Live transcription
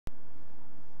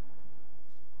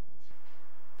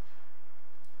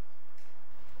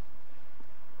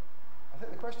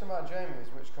question about Jamie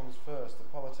is which comes first, the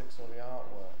politics or the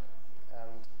artwork?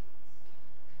 And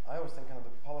I always think kind of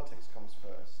the politics comes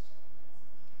first,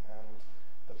 and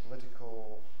the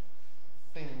political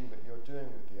thing that you're doing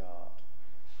with the art.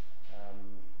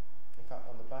 In fact,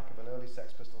 on the back of an early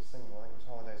Sex Pistols single, I think it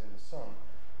was Holidays in the Sun,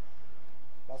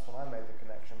 that's when I made the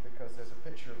connection, because there's a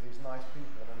picture of these nice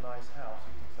people in a nice house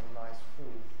eating some nice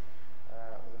food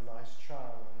with a nice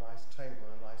child and a nice table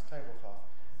and a nice tablecloth.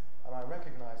 And I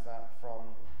recognised that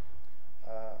from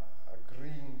a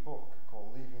green book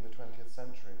called Leaving the 20th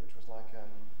Century, which was like a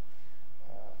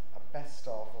best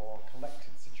of or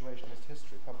collected situationist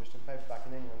history published in paperback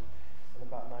in England in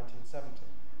about 1970,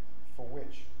 for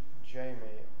which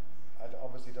Jamie had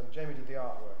obviously done. Jamie did the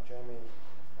artwork. Jamie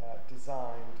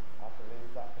designed, I believe,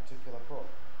 that particular book.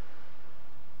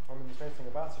 I mean, the strange thing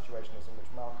about situationism,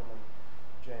 which Malcolm and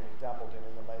Jamie dabbled in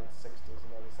the late 60s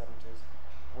and early 70s,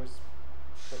 was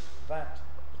that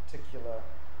particular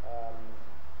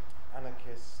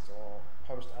anarchist or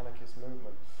post-anarchist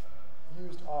movement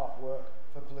used artwork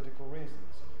for political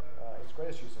reasons. Its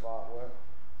greatest use of artwork,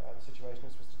 the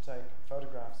Situationists, was to take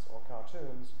photographs or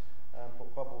cartoons and put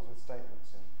bubbles with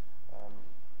statements in.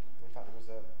 In fact, there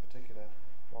was a particular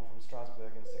one from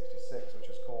Strasbourg in '66, which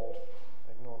was called,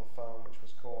 ignore the phone, which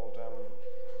was called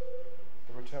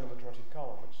The Return of the Drutty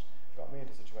Column, which got me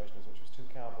into Situationism, which was two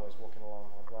cowboys walking along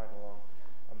or riding along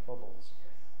and bubbles.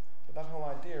 But that whole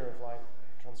idea of like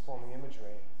transforming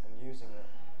imagery and using it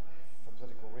for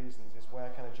political reasons is where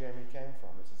kind of Jamie came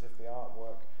from. It's as if the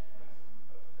artwork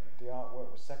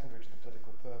was secondary to the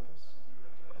political purpose.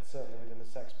 And certainly within the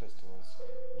Sex Pistols,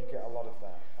 you get a lot of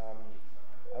that.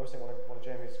 I always think one of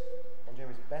Jamie's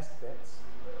best bits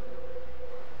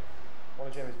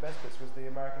was the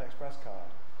American Express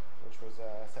card, which was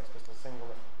a Sex Pistols single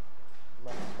that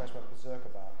American Express went berserk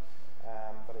about.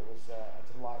 But it was a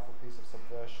delightful piece of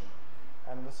subversion.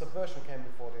 And the subversion came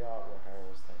before the artwork, I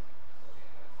always think.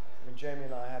 I mean, Jamie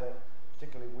and I had a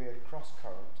particularly weird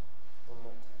cross-current in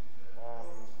that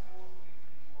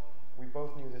we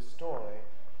both knew this story.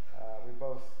 We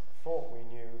both thought we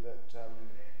knew that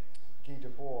Guy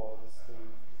Debord, the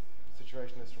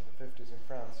situationist from the 50s in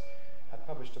France, had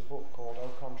published a book called Au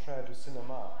contraire du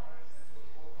cinéma,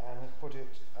 and had put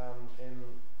it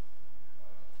in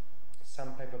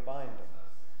sandpaper binding.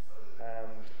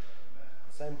 And at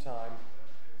the same time,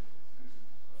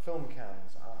 film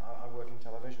cans. I work in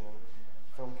television, and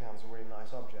film cans are really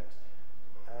nice objects.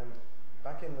 And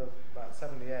back in about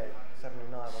 78, 79,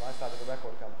 when I started the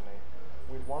record company,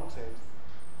 we wanted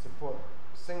to put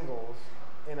singles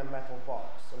in a metal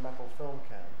box, a metal film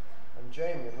can. And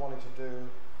Jamie had wanted to do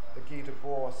the Guy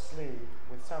Debord sleeve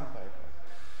with sandpaper.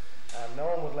 And no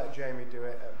one would let Jamie do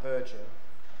it at Virgin,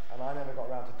 and I never got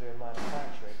around to doing mine at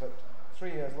Factory. But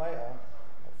 3 years later,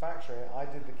 at Factory, I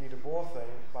did the Guy Debord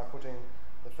thing by putting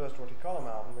the first Drutty Column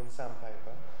album in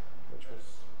sandpaper, which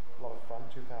was a lot of fun,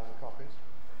 2,000 copies.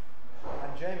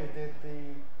 And Jamie did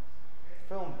the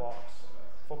film box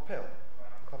for Pill,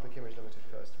 Public Image Limited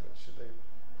first, which is a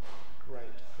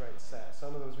great set.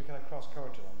 So in other words, we kind of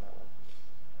cross-currented on that one.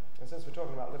 And since we're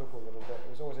talking about Liverpool a little bit,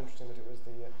 it was always interesting that it was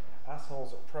the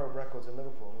assholes at Probe Records in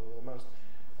Liverpool who were the most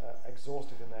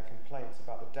exhaustive in their complaints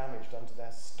about the damage done to their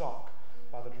stock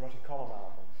by the Drutty Column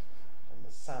album, and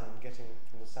the sand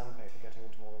from the sandpaper getting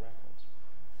into all the records.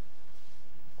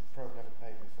 And Probe never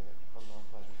paid me for it, unknown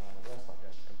pleasure either, but let's not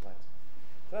get into complaints.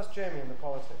 So that's Jamie and the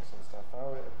politics and stuff.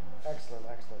 Oh, excellent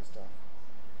stuff.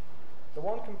 The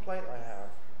one complaint I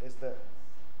have is that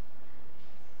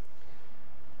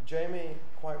Jamie,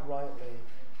 quite rightly,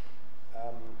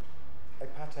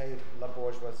 épaté la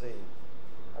bourgeoisie,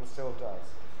 and still does,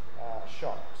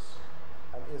 shocks,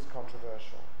 and is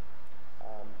controversial.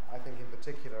 I think in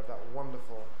particular of that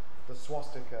wonderful, the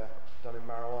swastika done in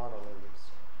marijuana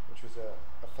leaves, which was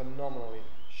a phenomenally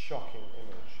shocking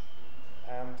image.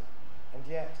 And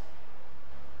yet,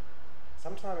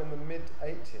 sometime in the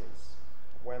mid-80s,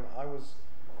 when I was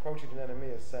quoted in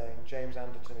NME as saying James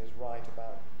Anderton is right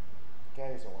about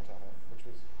gays or whatever, which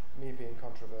was me being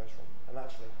controversial, and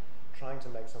actually trying to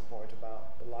make some point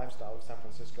about the lifestyle of San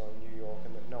Francisco and New York,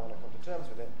 and that no one had come to terms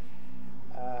with it.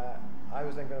 I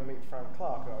was then going to meet Frank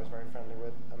Clark, who I was very friendly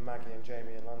with, and Maggie and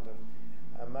Jamie in London.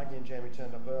 And Maggie and Jamie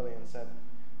turned up early and said,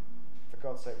 for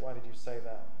God's sake, why did you say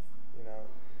that? You know,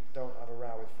 don't have a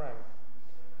row with Frank.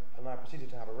 And I proceeded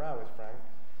to have a row with Frank.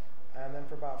 And then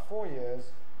for about 4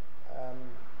 years,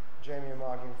 Jamie and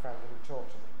Maggie and Frank didn't talk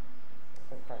to me. I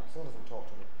think Frank still doesn't talk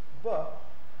to me. But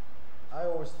I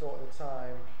always thought at the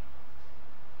time,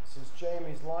 since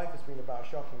Jamie's life has been about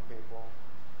shocking people,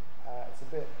 it's a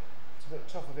bit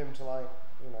tough of him to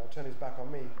turn his back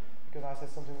on me, because I said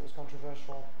something that was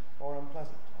controversial or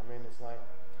unpleasant. I mean, it's like,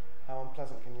 how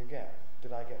unpleasant can you get?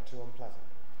 Did I get too unpleasant?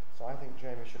 So I think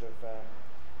Jamie should have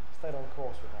stayed on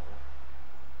course with that one.